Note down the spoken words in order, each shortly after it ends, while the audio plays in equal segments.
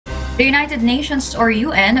The United Nations, or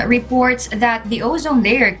UN, reports that the ozone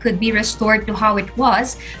layer could be restored to how it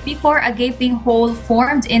was before a gaping hole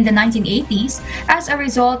formed in the 1980s as a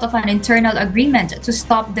result of an internal agreement to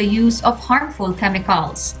stop the use of harmful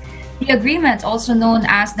chemicals. The agreement, also known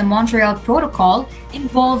as the Montreal Protocol,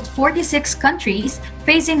 involved 46 countries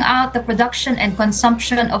phasing out the production and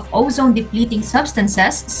consumption of ozone-depleting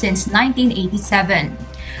substances since 1987.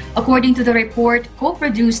 According to the report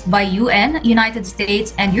co-produced by UN, United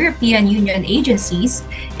States, and European Union agencies,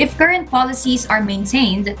 if current policies are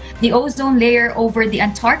maintained, the ozone layer over the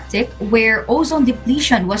Antarctic, where ozone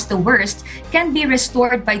depletion was the worst, can be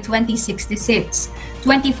restored by 2066,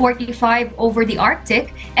 2045 over the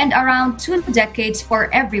Arctic, and around 2 decades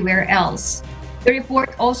for everywhere else. The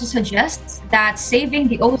report also suggests that saving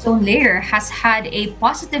the ozone layer has had a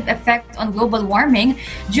positive effect on global warming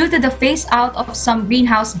due to the phase-out of some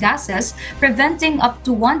greenhouse gases, preventing up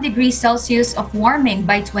to 1 degree Celsius of warming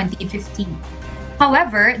by 2050.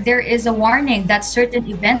 However, there is a warning that certain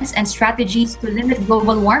events and strategies to limit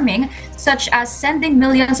global warming, such as sending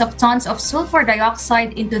millions of tons of sulfur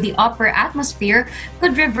dioxide into the upper atmosphere,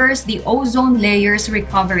 could reverse the ozone layer's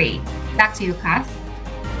recovery. Back to you, Kath.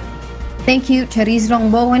 Thank you,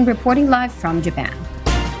 Serbisyong Bayanihan, reporting live from Japan.